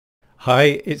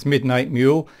Hi, it's Midnight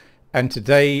Mule, and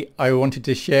today I wanted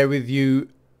to share with you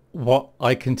what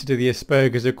I consider the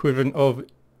Asperger's equivalent of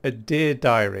a Dear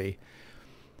Diary.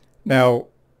 Now,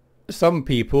 some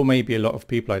people, maybe a lot of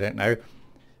people, I don't know,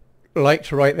 like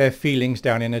to write their feelings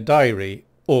down in a diary,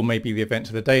 or maybe the events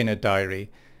of the day in a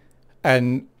diary.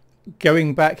 And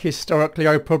going back historically,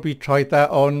 I probably tried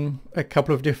that on a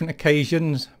couple of different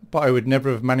occasions, but I would never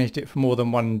have managed it for more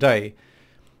than one day.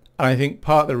 And I think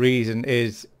part of the reason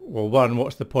is, well, one,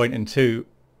 what's the point? And two,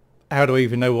 how do I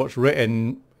even know what's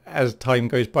written as time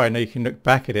goes by? I know you can look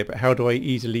back at it, but how do I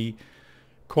easily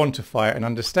quantify it and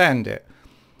understand it?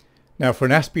 Now, for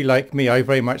an Aspie like me, I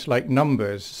very much like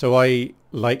numbers. So I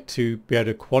like to be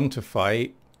able to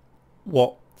quantify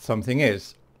what something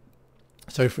is.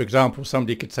 So, for example,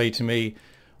 somebody could say to me,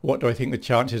 what do I think the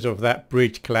chances of that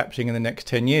bridge collapsing in the next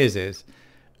 10 years is?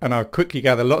 And I'll quickly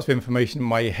gather lots of information in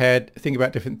my head, think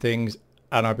about different things,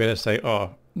 and I'll be able to say,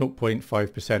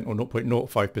 0.5% or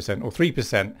 0.05% or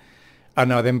 3%.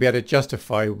 And I'll then be able to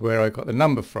justify where I got the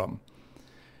number from.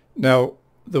 Now,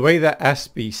 the way that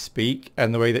Aspie speak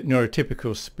and the way that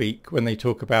neurotypicals speak when they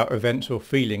talk about events or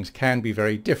feelings can be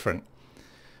very different.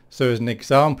 So as an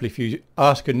example, if you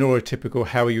ask a neurotypical,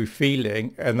 how are you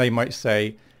feeling? And they might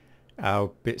say, a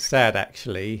bit sad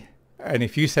actually. And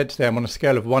if you said to them on a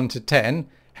scale of 1 to 10,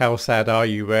 how sad are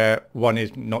you, where 1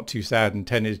 is not too sad and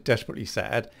 10 is desperately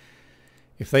sad.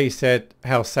 If they said,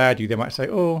 how sad are you, they might say,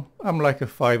 I'm like a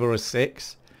 5 or a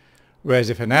 6. Whereas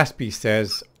if an Aspie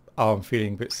says, I'm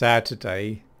feeling a bit sad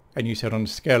today, and you said on a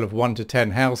scale of 1 to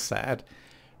 10, how sad,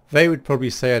 they would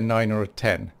probably say a 9 or a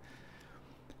 10.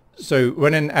 So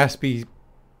when an Aspie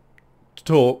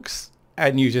talks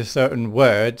and uses certain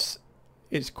words,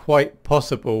 it's quite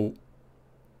possible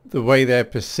the way they're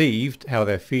perceived, how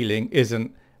they're feeling,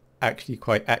 isn't actually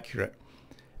quite accurate.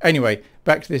 Anyway,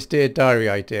 back to this Dear Diary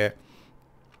idea.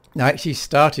 I actually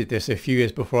started this a few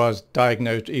years before I was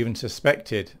diagnosed or even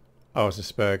suspected I was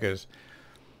Asperger's.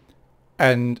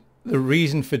 And the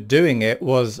reason for doing it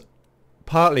was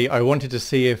partly I wanted to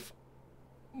see if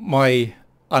my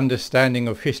understanding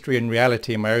of history and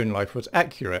reality in my own life was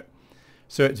accurate.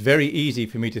 So it's very easy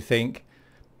for me to think,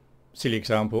 silly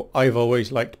example, I've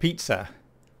always liked pizza,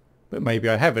 but maybe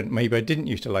I haven't. Maybe I didn't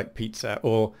used to like pizza,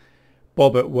 or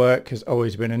Bob at work has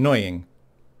always been annoying,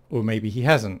 or maybe he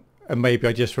hasn't, and maybe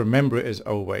I just remember it as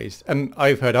always. And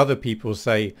I've heard other people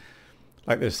say,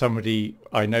 like there's somebody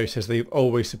I know says they've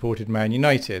always supported Man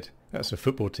United. That's a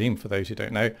football team for those who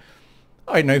don't know.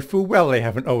 I know full well they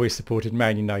haven't always supported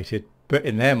Man United, but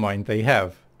in their mind they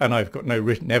have, and I've got no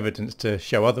written evidence to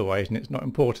show otherwise, and it's not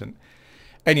important.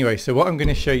 Anyway, so what I'm going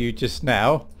to show you just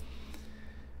now,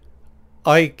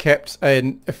 I kept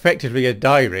effectively a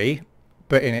diary,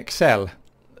 but in Excel.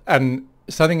 And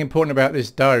something important about this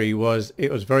diary was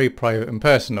it was very private and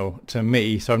personal to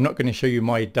me. So I'm not going to show you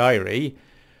my diary,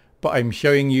 but I'm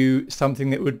showing you something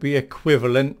that would be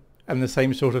equivalent and the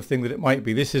same sort of thing that it might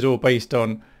be. This is all based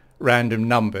on random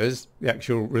numbers, the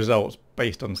actual results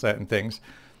based on certain things,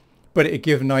 but it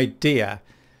give an idea.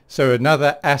 So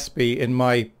another Aspie in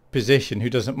my position who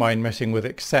doesn't mind messing with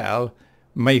Excel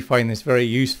may find this very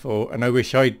useful, and I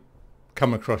wish I'd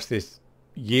come across this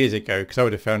years ago because I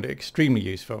would have found it extremely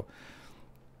useful.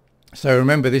 So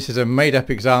remember, this is a made-up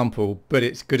example, but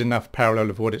it's good enough parallel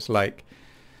of what it's like.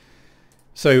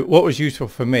 So what was useful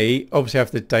for me, obviously I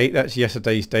have the date, that's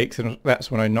yesterday's date, and that's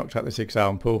when I knocked out this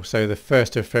example, so the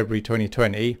 1st of February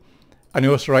 2020, and I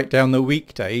also write down the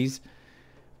weekdays.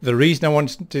 The reason I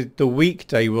wanted the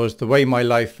weekday was the way my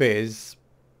life is,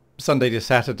 Sunday to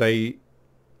Saturday,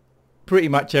 pretty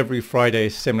much every Friday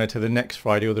is similar to the next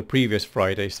Friday or the previous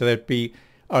Friday. So I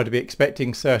would be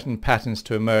expecting certain patterns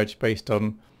to emerge based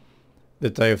on the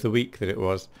day of the week that it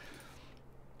was.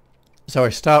 So I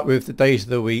start with the days of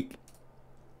the week,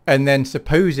 and then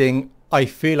supposing I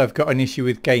feel I've got an issue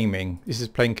with gaming, this is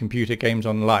playing computer games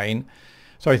online,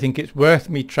 so I think it's worth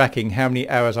me tracking how many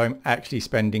hours I'm actually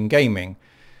spending gaming.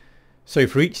 So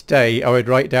for each day I would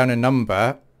write down a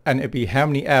number, and it'd be how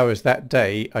many hours that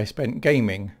day I spent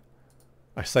gaming.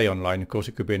 I say online, of course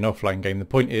it could be an offline game. The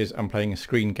point is I'm playing a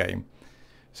screen game.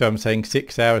 So I'm saying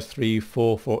 6 hours, 3,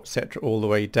 4, 4, etc. all the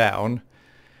way down.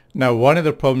 Now, one of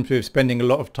the problems with spending a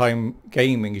lot of time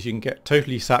gaming is you can get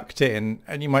totally sucked in,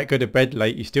 and you might go to bed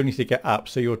late, you still need to get up,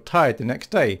 so you're tired the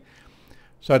next day.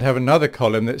 So I'd have another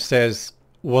column that says,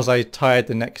 was I tired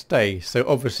the next day? So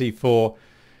obviously for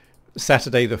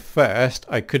Saturday the 1st,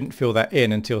 I couldn't fill that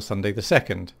in until Sunday the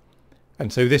 2nd.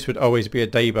 And so this would always be a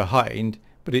day behind,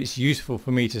 but it's useful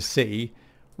for me to see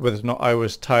whether or not I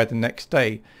was tired the next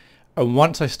day. And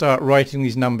once I start writing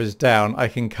these numbers down, I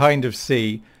can kind of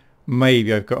see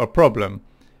maybe I've got a problem.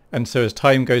 And so as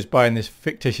time goes by in this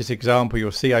fictitious example,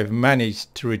 you'll see I've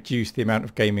managed to reduce the amount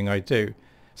of gaming I do.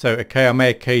 So okay, I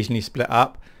may occasionally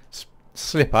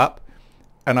slip up,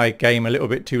 and I game a little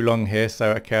bit too long here,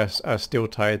 so okay, I'm still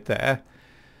tired there.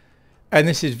 And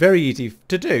this is very easy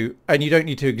to do, and you don't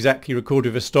need to exactly record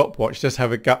with a stopwatch, just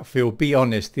have a gut feel, be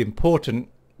honest. The important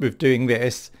with doing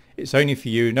this, it's only for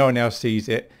you, no one else sees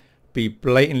it. Be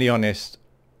blatantly honest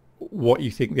what you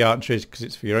think the answer is, because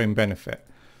it's for your own benefit.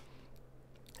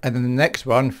 And then the next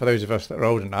one, for those of us that are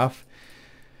old enough,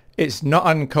 it's not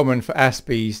uncommon for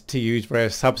Aspies to use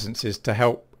various substances to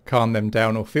help calm them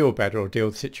down or feel better or deal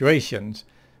with situations.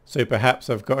 So perhaps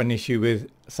I've got an issue with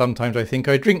sometimes I think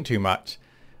I drink too much.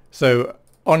 So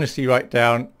honestly write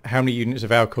down how many units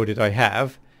of alcohol did I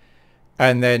have,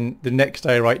 and then the next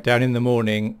day I write down in the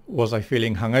morning, was I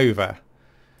feeling hungover?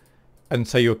 And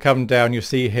so you'll come down, you'll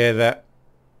see here that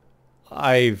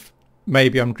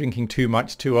maybe I'm drinking too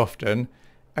much too often,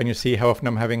 and you'll see how often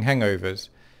I'm having hangovers.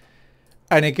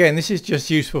 And again, this is just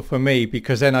useful for me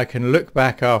because then I can look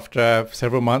back after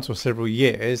several months or several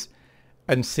years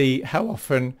and see how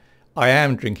often I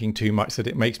am drinking too much that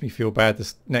it makes me feel bad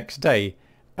the next day.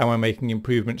 Am I making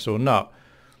improvements or not?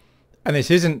 And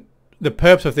the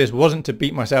purpose of this wasn't to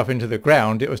beat myself into the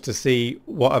ground. It was to see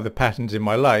what are the patterns in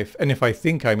my life. And if I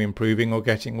think I'm improving or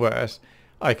getting worse,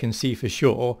 I can see for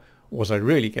sure, was I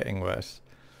really getting worse?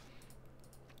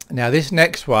 Now this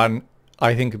next one,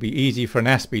 I think would be easy for an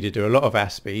Aspie to do, a lot of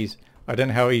Aspies. I don't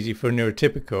know how easy for a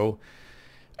neurotypical.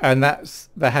 And that's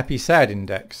the happy sad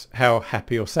index. How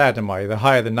happy or sad am I? The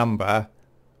higher the number,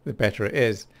 the better it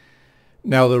is.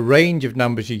 Now the range of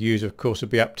numbers you use, of course, would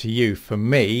be up to you. For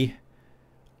me,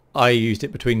 I used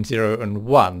it between 0 and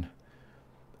 1,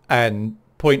 and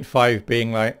 0.5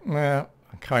 being like, well,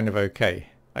 kind of okay,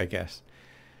 I guess.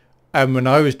 And when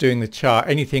I was doing the chart,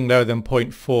 anything lower than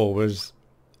 0.4 was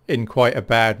in quite a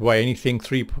bad way. Anything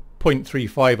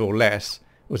 3.35 or less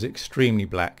was extremely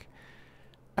black.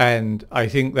 And I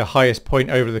think the highest point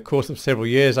over the course of several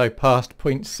years, I passed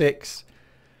 0.6.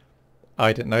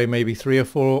 I don't know, maybe 3 or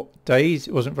 4 days.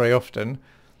 It wasn't very often.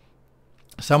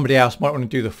 Somebody else might want to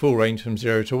do the full range from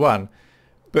 0 to 1.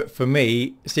 But for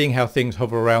me, seeing how things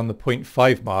hover around the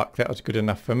 0.5 mark, that was good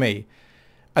enough for me.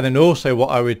 And then also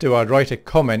what I would do, I'd write a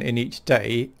comment in each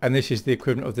day, and this is the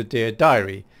equivalent of the Dear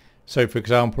Diary. So for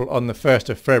example, on the 1st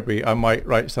of February, I might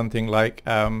write something like,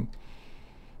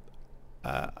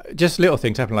 just little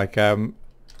things happen, like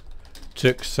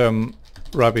took some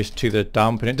rubbish to the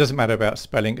dump, and it doesn't matter about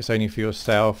spelling, it's only for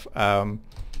yourself.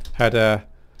 Had a,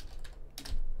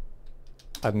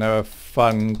 I don't know, a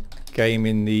fun game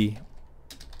in the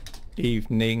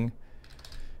evening.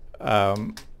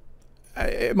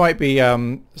 It might be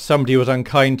somebody was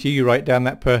unkind to you, you write down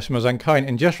that person was unkind,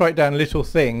 and just write down little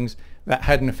things that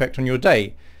had an effect on your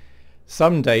day.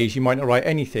 Some days you might not write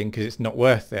anything because it's not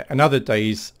worth it, and other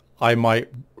days I might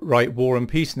write War and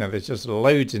Peace in there. There's just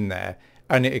loads in there,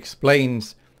 and it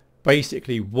explains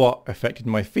basically what affected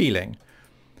my feeling.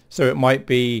 So it might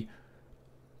be,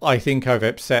 I think I've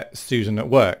upset Susan at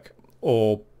work,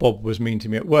 or Bob was mean to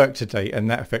me at work today and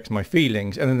that affects my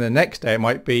feelings. And then the next day it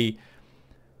might be,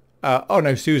 oh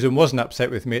no, Susan wasn't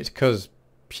upset with me, it's because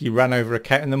she ran over a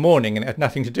cat in the morning and it had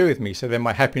nothing to do with me. So then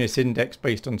my happiness index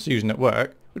based on Susan at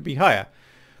work would be higher.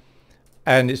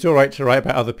 And it's all right to write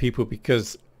about other people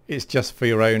because it's just for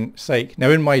your own sake. Now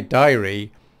in my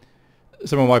diary,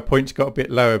 some of my points got a bit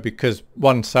lower because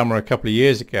one summer a couple of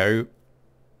years ago,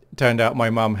 it turned out my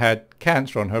mum had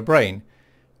cancer on her brain.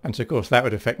 And so of course that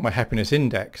would affect my happiness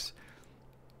index.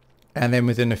 And then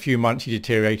within a few months she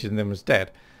deteriorated and then was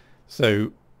dead.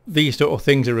 So these sort of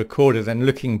things are recorded, and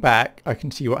looking back I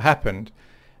can see what happened.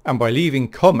 And by leaving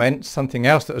comments, something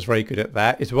else that was very good at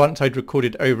that is once I'd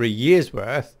recorded over a year's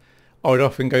worth, I would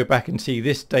often go back and see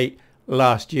this date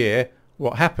last year,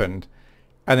 what happened.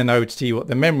 And then I would see what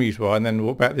the memories were, and then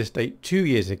what about this date 2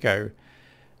 years ago.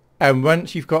 And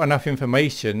once you've got enough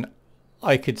information,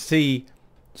 I could see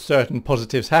certain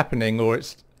positives happening, or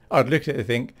I'd look at it and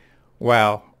think,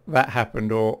 wow, that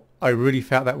happened, or I really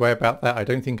felt that way about that. I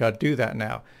don't think I'd do that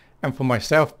now. And for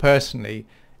myself personally,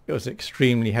 it was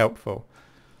extremely helpful.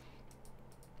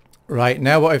 Right,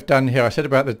 now what I've done here, I said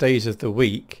about the days of the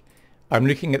week. I'm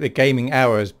looking at the gaming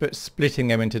hours, but splitting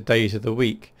them into days of the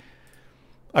week.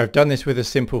 I've done this with a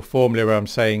simple formula where I'm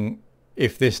saying,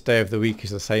 if this day of the week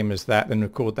is the same as that, then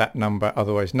record that number,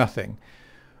 otherwise nothing.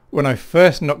 When I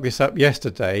first knocked this up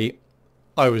yesterday,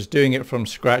 I was doing it from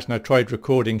scratch, and I tried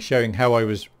recording showing how I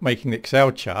was making the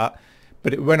Excel chart,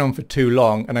 but it went on for too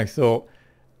long, and I thought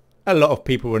a lot of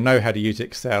people will know how to use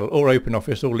Excel or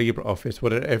OpenOffice or LibreOffice,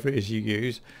 whatever it is you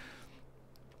use.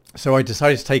 So I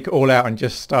decided to take it all out and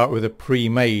just start with a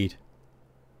pre-made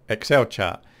Excel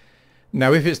chart.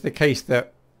 Now, if it's the case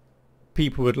that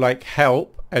people would like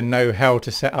help and know how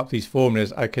to set up these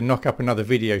formulas, I can knock up another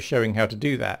video showing how to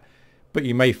do that. But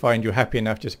you may find you're happy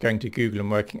enough just going to Google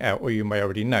and working out, or you may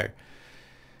already know.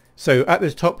 So at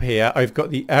the top here, I've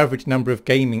got the average number of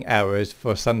gaming hours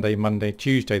for Sunday, Monday,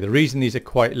 Tuesday. The reason these are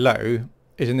quite low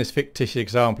is in this fictitious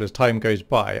example, as time goes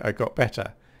by, I got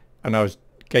better and I was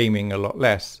gaming a lot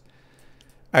less.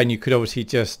 And you could obviously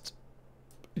just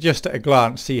at a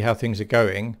glance see how things are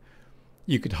going.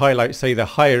 You could highlight, say, the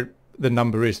higher the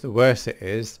number is, the worse it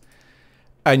is.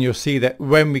 And you'll see that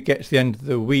when we get to the end of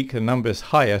the week, the number's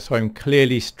higher. So I'm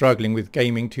clearly struggling with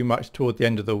gaming too much toward the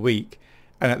end of the week.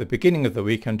 And at the beginning of the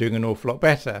week, I'm doing an awful lot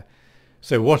better.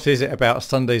 So what is it about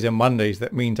Sundays and Mondays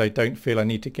that means I don't feel I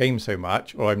need to game so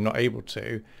much, or I'm not able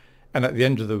to? And at the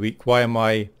end of the week, why am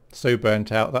I so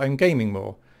burnt out that I'm gaming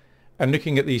more? And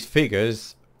looking at these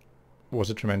figures was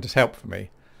a tremendous help for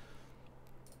me.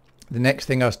 The next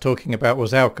thing I was talking about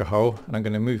was alcohol, and I'm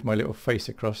going to move my little face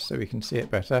across so we can see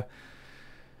it better.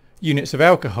 Units of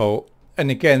alcohol, and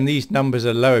again these numbers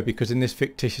are lower because in this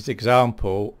fictitious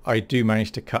example I do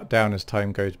manage to cut down as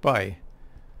time goes by.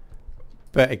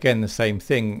 But again, the same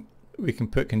thing, we can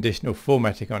put conditional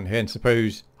formatting on here, and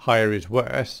suppose higher is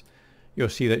worse, you'll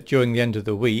see that during the end of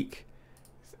the week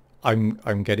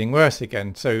I'm getting worse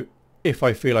again. So if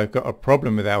I feel I've got a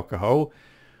problem with alcohol,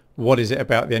 what is it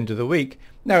about the end of the week?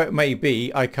 Now it may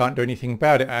be I can't do anything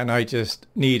about it and I just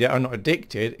need it. I'm not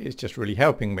addicted, it's just really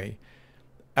helping me.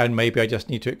 And maybe I just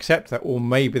need to accept that, or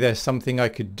maybe there's something I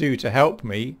could do to help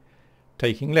me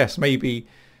taking less. Maybe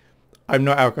I'm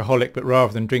not alcoholic, but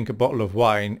rather than drink a bottle of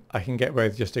wine, I can get away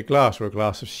with just a glass or a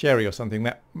glass of sherry or something.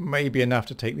 That may be enough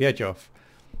to take the edge off.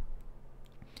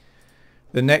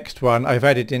 The next one I've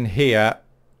added in here,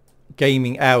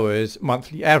 gaming hours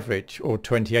monthly average or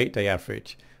 28-day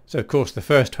average. So of course the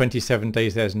first 27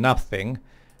 days there's nothing,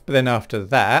 but then after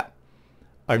that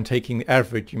I'm taking the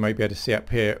average. You may be able to see up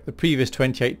here the previous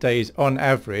 28 days on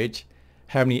average,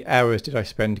 how many hours did I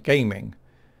spend gaming,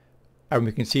 and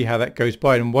we can see how that goes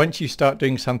by. And once you start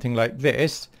doing something like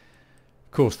this,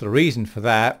 of course the reason for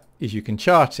that is you can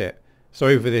chart it. So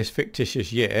over this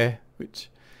fictitious year, which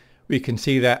we can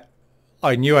see that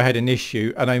I knew I had an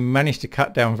issue and I managed to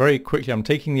cut down very quickly. I'm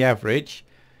taking the average,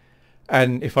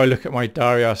 and if I look at my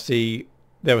diary, I'll see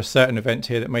there were certain events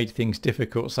here that made things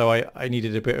difficult, so I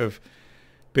needed a bit of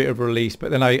release,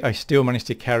 but then I still managed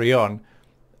to carry on.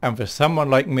 And for someone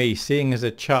like me, seeing as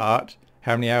a chart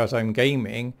how many hours I'm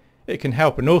gaming, it can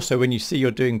help. And also when you see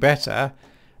you're doing better,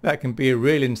 that can be a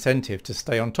real incentive to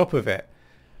stay on top of it.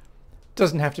 It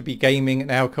doesn't have to be gaming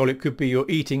and alcohol. It could be you're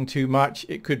eating too much.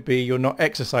 It could be you're not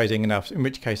exercising enough, in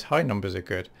which case high numbers are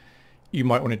good. You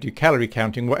might want to do calorie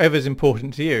counting, whatever's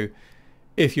important to you.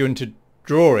 If you're into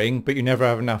drawing but you never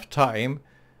have enough time,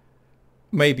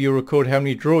 maybe you'll record how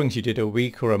many drawings you did a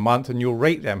week or a month, and you'll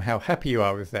rate them, how happy you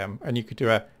are with them, and you could do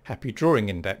a happy drawing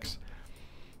index.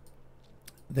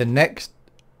 The next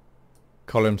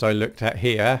columns I looked at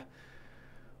here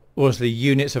was the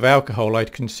units of alcohol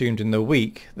I'd consumed in the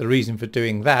week. The reason for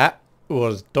doing that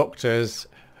was doctors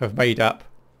have made up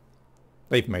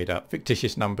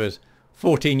fictitious numbers.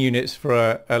 14 units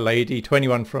for a lady,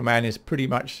 21 for a man is pretty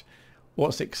much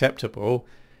what's acceptable.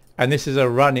 And this is a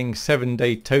running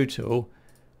 7-day total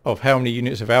of how many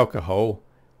units of alcohol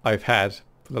I've had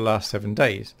for the last 7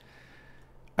 days.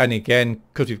 And again,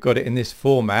 because we've got it in this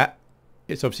format,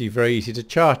 it's obviously very easy to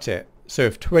chart it. So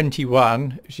if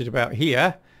 21, which is about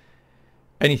here,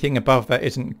 anything above that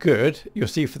isn't good, you'll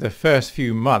see for the first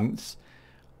few months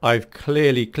I've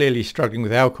clearly struggling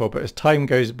with alcohol. But as time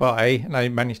goes by and I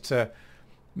manage to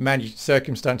manage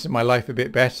circumstances in my life a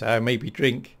bit better, maybe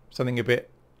drink something a bit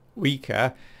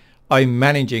weaker, I'm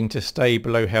managing to stay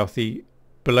below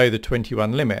the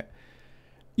 21 limit.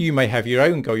 You may have your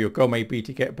own goal. Your goal may be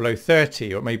to get below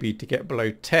 30, or maybe to get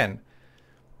below 10.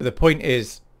 But the point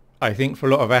is, I think for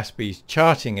a lot of Aspies,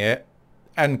 charting it,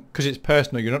 and because it's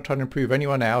personal, you're not trying to improve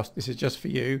anyone else, this is just for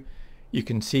you, you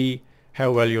can see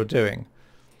how well you're doing.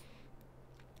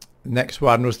 The next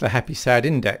one was the happy sad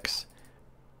index,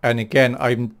 and again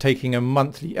I'm taking a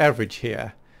monthly average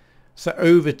here. So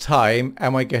over time,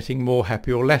 am I getting more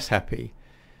happy or less happy?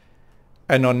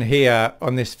 And on here,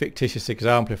 on this fictitious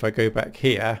example, if I go back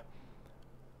here,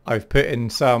 I've put in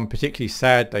some particularly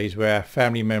sad days where a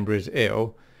family member is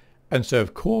ill, and so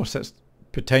of course that's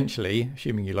potentially,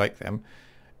 assuming you like them,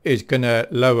 is going to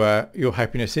lower your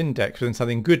happiness index, then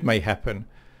something good may happen.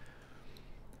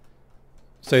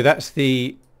 So that's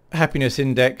the happiness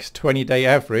index 20-day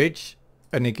average,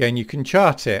 and again you can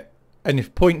chart it. And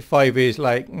if 0.5 is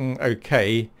like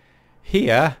okay,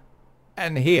 here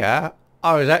and here,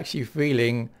 I was actually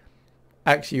feeling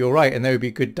actually all right, and there would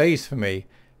be good days for me.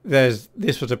 This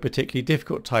was a particularly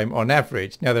difficult time on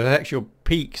average. Now there's actual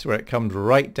peaks where it comes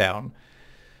right down,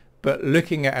 but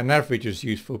looking at an average is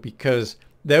useful because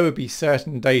there would be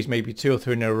certain days, maybe 2 or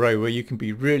 3 in a row, where you can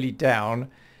be really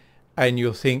down and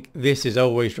you'll think this is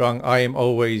always wrong, I am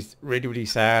always really, really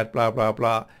sad, blah, blah,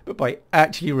 blah. But by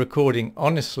actually recording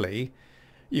honestly,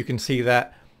 you can see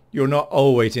that you're not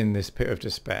always in this pit of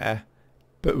despair,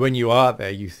 but when you are there,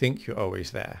 you think you're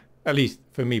always there. At least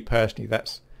for me personally,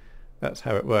 that's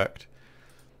how it worked.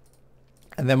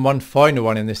 And then one final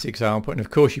one in this example, and of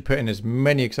course you put in as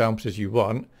many examples as you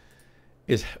want,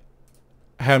 is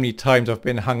how many times I've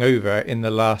been hungover in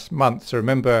the last month. So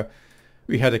remember,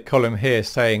 we had a column here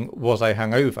saying, was I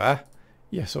hungover?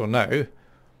 Yes or no.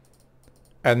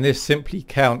 And this simply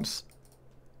counts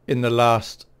in the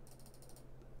last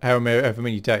however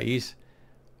many days.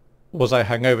 Was I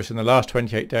hungover? So in the last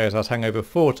 28 days, I was hungover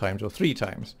 4 times or 3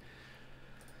 times.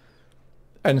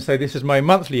 And so this is my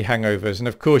monthly hangovers. And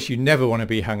of course, you never want to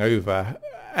be hungover.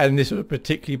 And this was a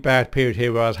particularly bad period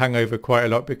here where I was hungover quite a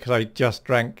lot because I just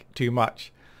drank too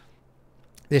much.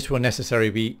 This will necessarily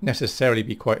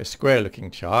be quite a square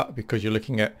looking chart because you're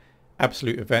looking at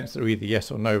absolute events that are either yes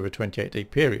or no over a 28-day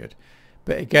period.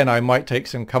 But again, I might take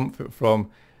some comfort from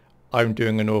I'm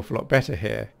doing an awful lot better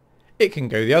here. It can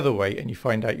go the other way and you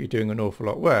find out you're doing an awful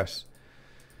lot worse.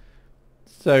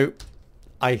 So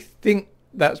I think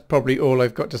that's probably all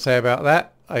I've got to say about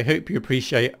that. I hope you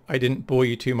appreciate I didn't bore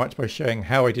you too much by showing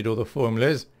how I did all the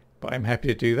formulas, but I'm happy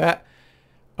to do that.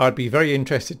 I'd be very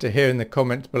interested to hear in the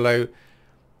comments below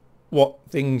what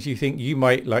things you think you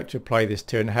might like to apply this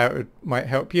to and how it might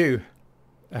help you.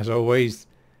 As always,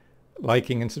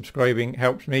 liking and subscribing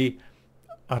helps me.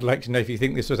 I'd like to know if you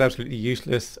think this was absolutely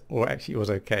useless or actually was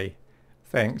okay.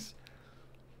 Thanks.